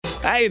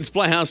Hey, it's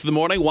Playhouse in the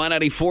morning,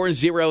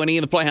 Y94.0 and E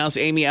in the Playhouse.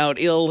 Amy out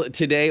ill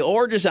today,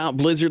 or just out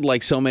blizzard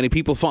like so many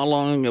people. Follow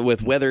along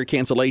with weather,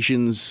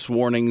 cancellations,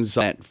 warnings,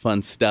 that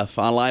fun stuff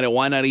online at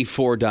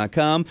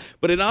Y94.com.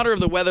 But in honor of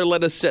the weather,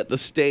 let us set the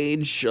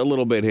stage a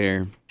little bit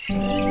here.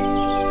 That's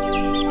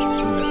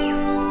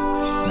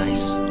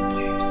nice.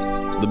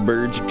 The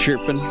birds are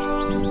chirping.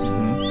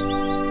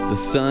 Mm-hmm. The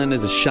sun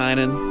is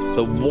a-shining.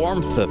 The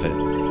warmth of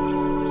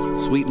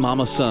it. Sweet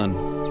mama sun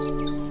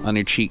on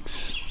your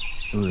cheeks.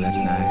 Ooh,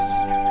 that's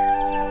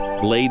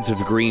nice. Blades of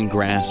green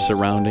grass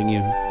surrounding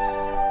you.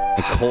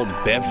 A cold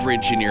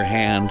beverage in your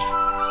hand.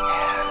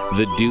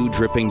 The dew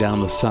dripping down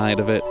the side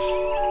of it.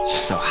 It's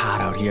just so hot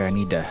out here. I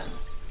need to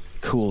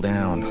cool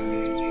down.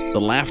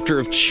 The laughter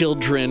of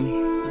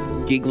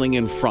children giggling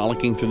and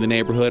frolicking through the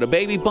neighborhood. A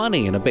baby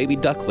bunny and a baby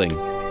duckling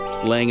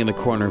laying in the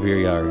corner of your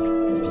yard.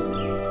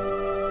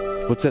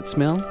 What's that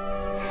smell?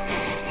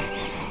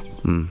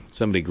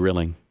 Somebody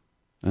grilling.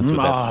 That's what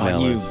that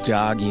smell is. You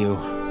dog, you.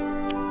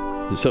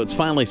 So it's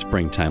finally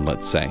springtime,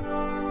 let's say.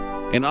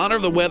 In honor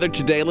of the weather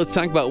today, let's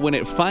talk about when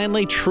it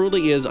finally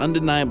truly is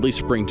undeniably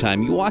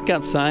springtime. You walk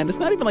outside, it's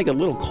not even like a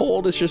little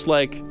cold, it's just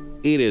like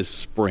it is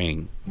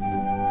spring.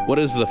 What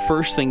is the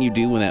first thing you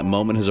do when that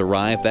moment has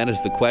arrived? That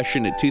is the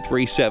question at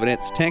 237.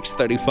 It's text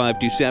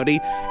 35270.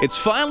 It's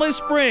finally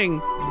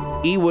spring.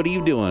 E, what are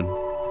you doing?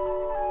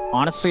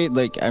 Honestly,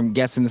 I'm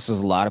guessing this is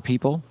a lot of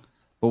people,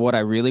 but what I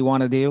really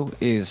want to do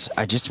is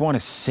I just want to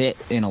sit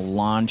in a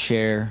lawn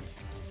chair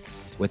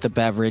with a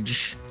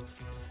beverage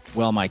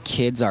while my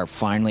kids are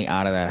finally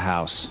out of that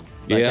house.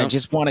 I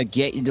just want to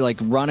get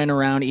running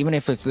around, even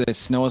if it's the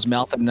snow is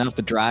melted enough,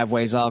 the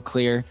driveway's all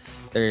clear,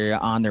 they're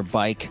on their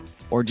bike,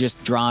 or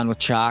just drawing with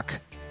chalk.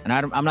 And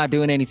I'm not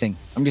doing anything.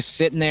 I'm just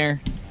sitting there,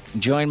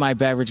 enjoying my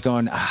beverage,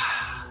 going,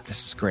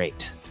 this is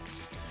great.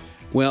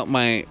 Well,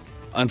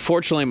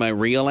 unfortunately, my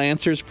real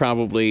answer is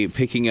probably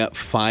picking up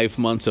 5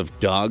 months of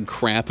dog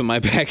crap in my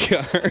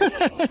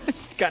backyard.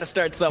 Got to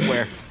start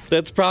somewhere.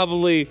 That's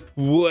probably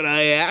what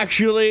I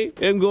actually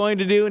am going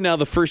to do. Now,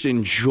 the first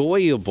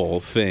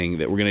enjoyable thing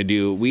that we're going to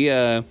do, we,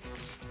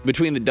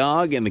 between the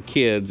dog and the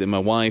kids and my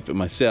wife and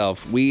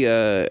myself, we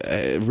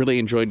really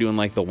enjoy doing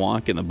like the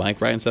walk and the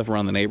bike ride and stuff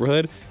around the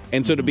neighborhood.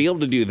 And so to be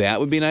able to do that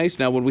would be nice.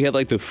 Now, when we had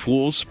like the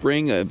full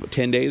spring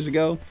 10 days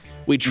ago,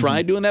 we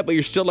tried doing that, but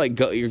you're still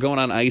you're going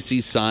on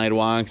icy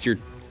sidewalks. You're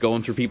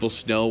going through people's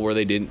snow where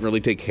they didn't really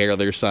take care of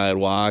their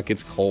sidewalk.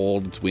 It's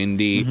cold. It's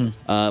windy.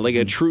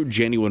 A true,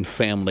 genuine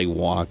family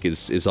walk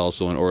is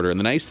also in order. And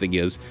the nice thing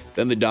is,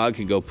 then the dog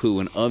can go poo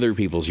in other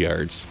people's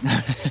yards.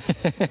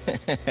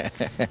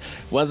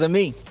 Wasn't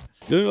me.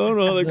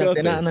 No, they got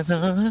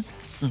that.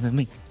 Wasn't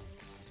me.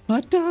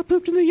 My dog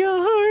pooped in the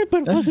yard,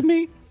 but it wasn't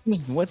me.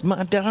 What's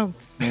my dog?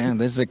 Man,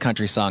 this is a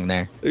country song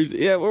there.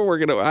 We're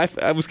working on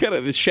I was kind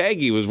of, the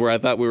Shaggy was where I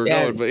thought we were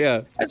going, but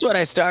yeah. That's what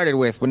I started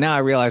with, but now I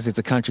realize it's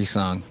a country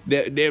song.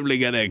 Definitely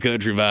got that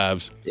country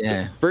vibes.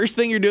 Yeah. So first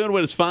thing you're doing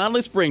when it's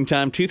finally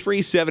springtime,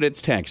 237,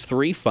 it's text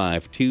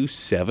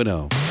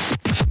 35270.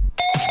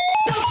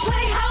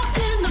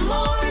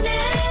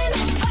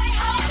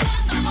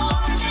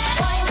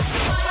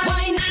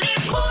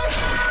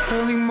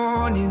 Early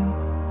morning.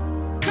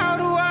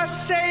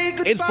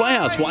 It's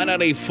Playhouse,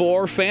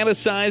 Y94,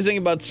 fantasizing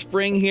about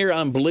spring here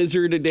on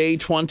Blizzard Day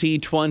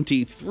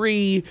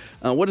 2023.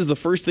 What is the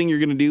first thing you're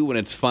going to do when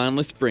it's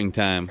finally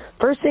springtime?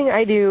 First thing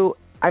I do,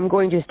 I'm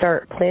going to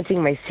start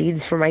planting my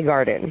seeds for my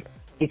garden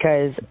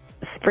because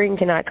spring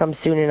cannot come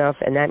soon enough,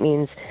 and that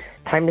means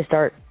time to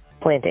start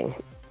planting.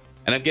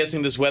 And I'm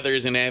guessing this weather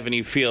isn't having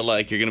you feel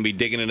like you're going to be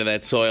digging into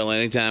that soil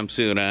anytime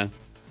soon, huh?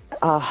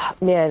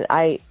 Man,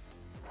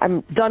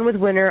 I'm done with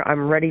winter.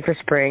 I'm ready for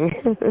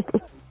spring.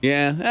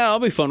 Yeah, it'll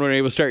be fun when you're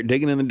able to start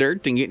digging in the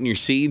dirt and getting your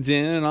seeds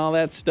in and all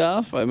that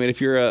stuff. I mean,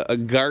 if you're a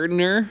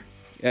gardener,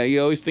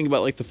 you always think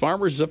about like the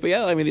farmers and stuff. But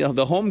yeah, I mean,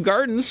 the home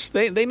gardens,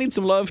 they need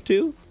some love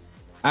too.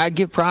 I'd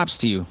give props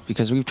to you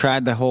because we've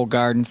tried the whole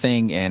garden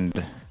thing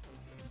and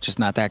just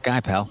not that guy,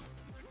 pal.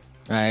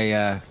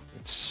 I'd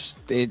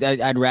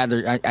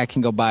rather I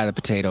can go buy the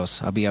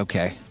potatoes. I'll be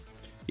okay.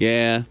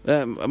 Yeah,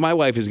 my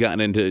wife has gotten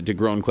into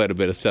growing quite a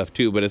bit of stuff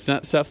too, but it's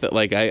not stuff that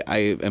like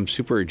I am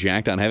super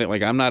jacked on having.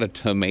 Like I'm not a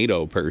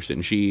tomato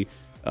person. She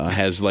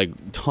has like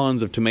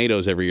tons of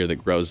tomatoes every year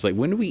that grows. Like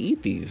when do we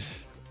eat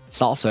these?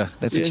 Salsa.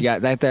 That's what you got.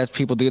 That's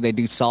people do. They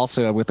do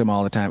salsa with them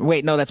all the time.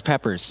 Wait, no, that's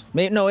peppers.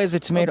 No, is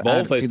it tomato?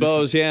 Both, I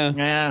suppose. Yeah.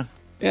 Yeah.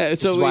 Yeah.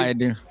 So why I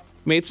do.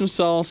 Made some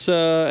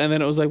salsa, and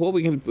then it was like, well,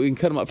 we can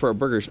cut them up for our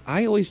burgers.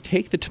 I always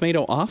take the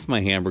tomato off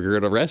my hamburger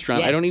at a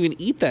restaurant. Yeah. I don't even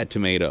eat that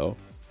tomato.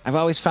 I've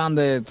always found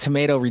the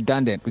tomato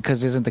redundant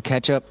because isn't the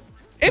ketchup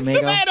tomato? It's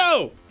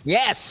tomato!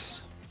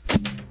 Yes!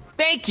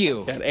 Thank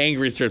you! Got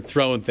angry and started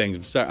throwing things.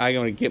 I'm sorry, I'm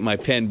going to get my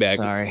pen back.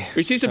 Sorry.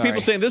 We see some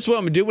people saying, this is what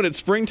I'm doing at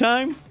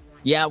springtime?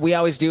 Yeah, we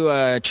always do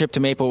a trip to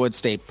Maplewood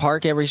State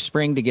Park every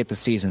spring to get the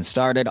season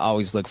started.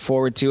 Always look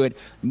forward to it.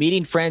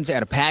 Meeting friends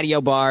at a patio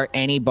bar,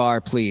 any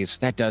bar, please.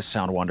 That does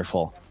sound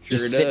wonderful.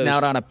 Just sitting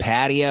out on a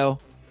patio,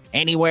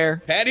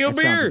 anywhere. Patio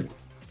beer!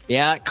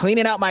 Yeah,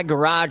 cleaning out my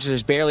garage,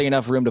 there's barely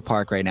enough room to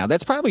park right now.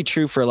 That's probably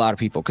true for a lot of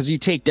people because you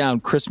take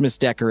down Christmas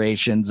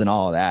decorations and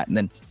all of that. And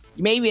then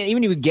maybe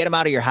even if you get them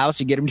out of your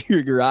house, you get them to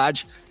your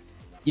garage,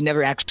 you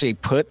never actually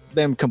put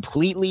them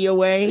completely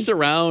away. Just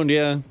around,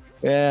 yeah.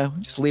 Yeah,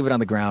 just leave it on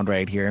the ground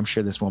right here. I'm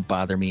sure this won't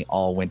bother me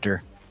all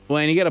winter. Well,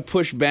 and you got to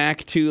push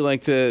back to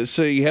like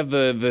so you have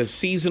the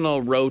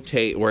seasonal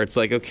rotate where it's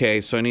like,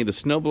 okay, so I need the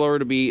snowblower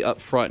to be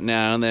up front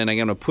now, and then I'm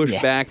going to push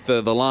back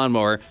the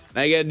lawnmower.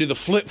 Now you got to do the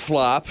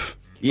flip-flop.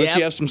 Unless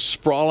you have some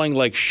sprawling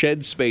like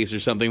shed space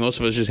or something. Most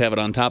of us just have it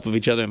on top of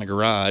each other in the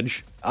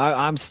garage.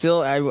 I'm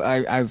still,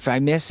 if I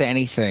miss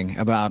anything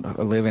about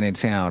living in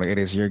town, it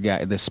is your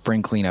guy. The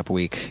spring cleanup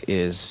week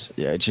is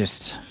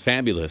just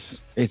fabulous.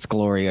 It's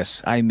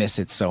glorious. I miss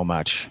it so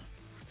much.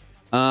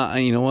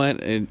 You know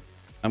what? I'm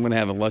going to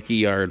have a lucky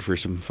yard for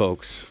some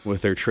folks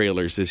with their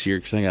trailers this year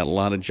because I got a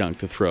lot of junk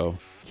to throw.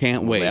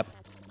 Can't wait. Yep.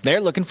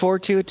 They're looking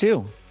forward to it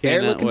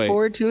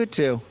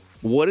too.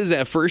 What is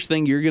that first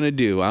thing you're going to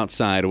do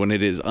outside when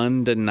it is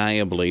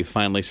undeniably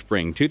finally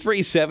spring?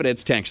 237,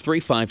 it's text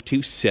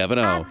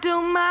 35270.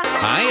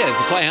 Hi, it's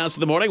the Playhouse in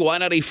the morning.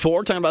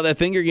 Y94, talking about that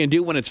thing you're going to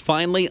do when it's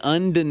finally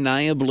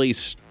undeniably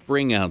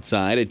spring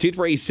outside. At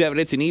 237,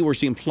 it's an E. We're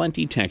seeing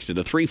plenty texted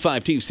to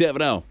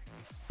 35270.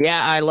 Yeah,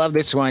 I love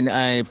this one.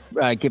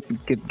 Get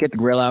the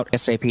grill out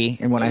ASAP.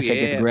 And when I say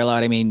get the grill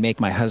out, I mean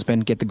make my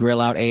husband get the grill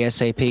out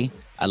ASAP.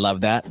 I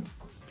love that.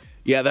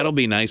 Yeah, that'll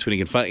be nice when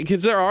you can find,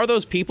 because there are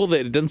those people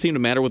that it doesn't seem to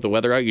matter with the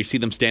weather out. You see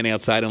them standing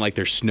outside in like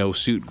their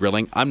snowsuit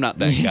grilling. I'm not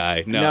that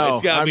guy. No,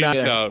 it's got to be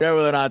so.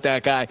 Definitely not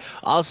that guy.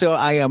 Also,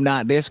 I am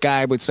not this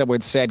guy, but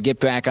someone said get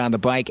back on the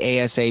bike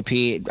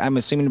ASAP. I'm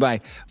assuming by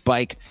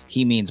bike,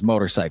 he means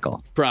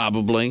motorcycle.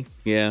 Probably,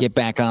 yeah. Get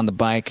back on the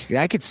bike.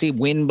 I could see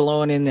wind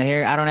blowing in the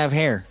hair. I don't have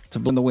hair to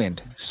blow in the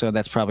wind, so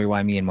that's probably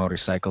why me and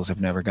motorcycles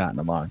have never gotten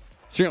along.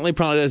 Certainly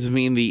probably doesn't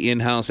mean the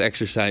in-house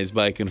exercise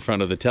bike in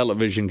front of the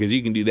television, because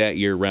you can do that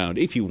year-round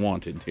if you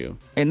wanted to.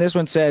 And this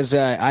one says,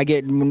 I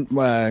get,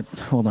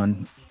 hold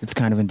on, it's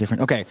kind of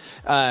indifferent. Okay,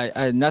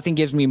 nothing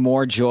gives me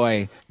more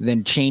joy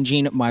than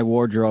changing my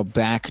wardrobe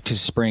back to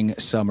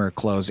spring-summer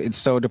clothes. It's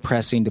so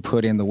depressing to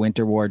put in the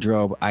winter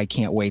wardrobe. I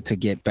can't wait to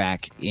get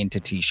back into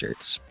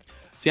T-shirts.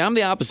 See, I'm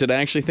the opposite. I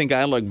actually think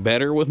I look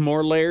better with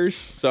more layers,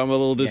 so I'm a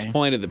little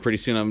disappointed that pretty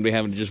soon I'm going to be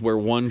having to just wear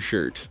one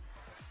shirt.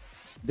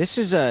 This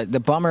is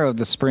the bummer of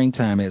the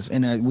springtime is,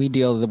 and we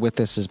deal with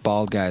this as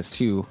bald guys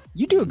too.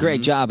 You do a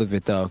great job of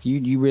it though.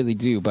 You really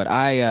do. But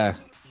I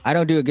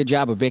don't do a good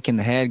job of baking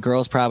the head.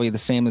 Girls probably the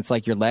same. It's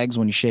like your legs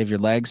when you shave your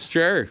legs.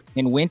 Sure.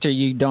 In winter,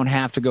 you don't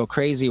have to go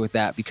crazy with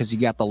that because you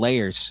got the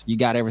layers. You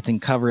got everything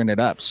covering it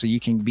up, so you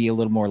can be a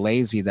little more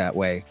lazy that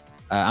way.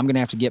 I'm gonna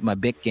have to get my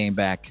Bic game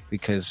back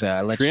because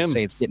let's just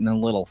say it's getting a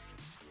little.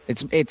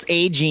 It's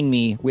aging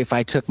me. If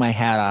I took my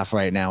hat off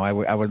right now, I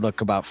would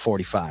look about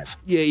 45.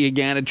 Yeah, you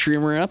gotta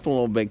trim her up a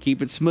little bit.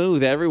 Keep it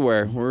smooth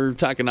everywhere. We're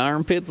talking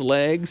armpits,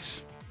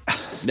 legs,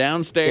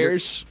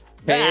 downstairs,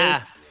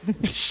 hair.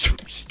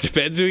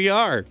 Depends who you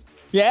are.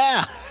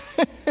 Yeah.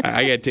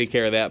 I gotta take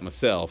care of that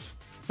myself.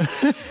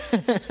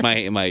 My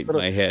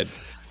head.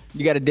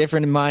 You got a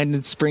different in mind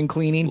in spring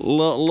cleaning? A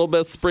little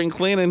bit of spring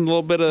cleaning, a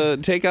little bit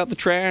of take out the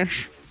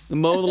trash, and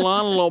mow the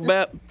lawn a little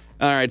bit.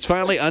 All right, it's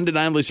finally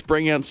undeniably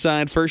spring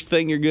outside. First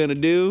thing you're going to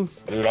do?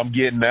 Dude, I'm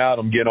getting out.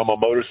 I'm getting on my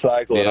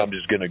motorcycle, and I'm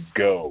just going to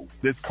go.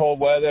 This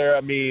cold weather,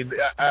 I mean,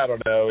 I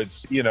don't know.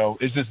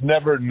 It's just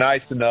never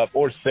nice enough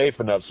or safe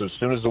enough. So as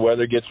soon as the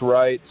weather gets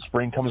right,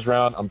 spring comes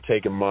around, I'm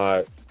taking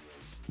my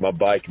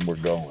bike and we're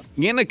going.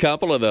 Getting a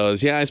couple of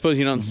those. Yeah, I suppose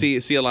you don't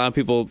see a lot of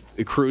people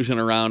cruising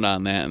around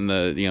on that in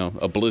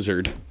a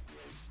blizzard.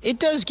 It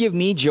does give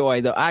me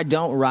joy, though. I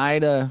don't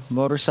ride a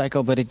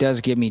motorcycle, but it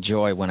does give me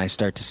joy when I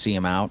start to see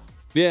them out.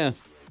 Yeah.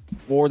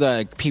 Or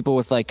the people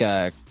with like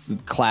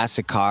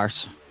classic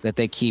cars that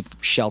they keep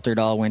sheltered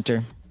all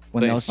winter.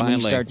 When you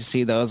start to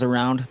see those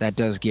around, that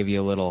does give you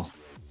a little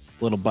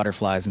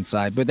butterflies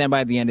inside. But then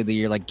by the end of the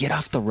year, like, get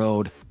off the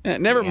road. Yeah,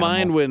 never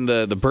mind when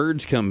the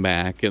birds come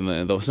back and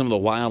some of the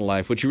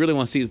wildlife. What you really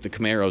want to see is the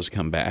Camaros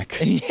come back.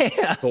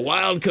 Yeah. The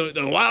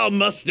wild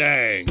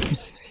Mustang.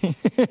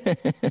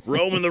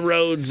 Roaming the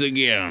roads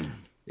again.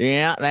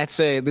 Yeah, that's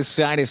this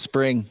side of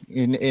spring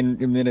in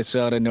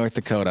Minnesota, North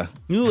Dakota.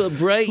 Ooh, a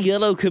bright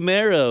yellow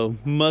Camaro.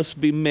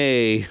 Must be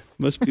May.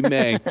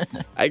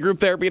 I group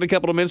therapy in a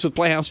couple of minutes with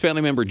Playhouse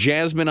family member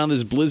Jasmine on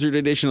this Blizzard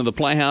edition of the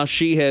Playhouse.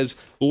 She has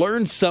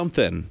learned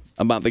something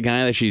about the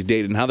guy that she's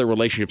dated and how their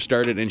relationship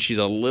started, and she's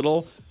a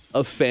little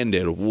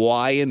offended.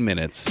 Why in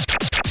minutes?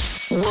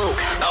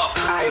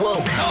 I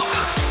woke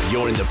up.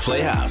 You're in the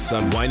Playhouse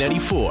on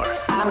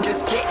Y94. I'm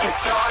just getting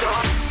started.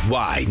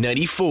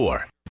 Y94.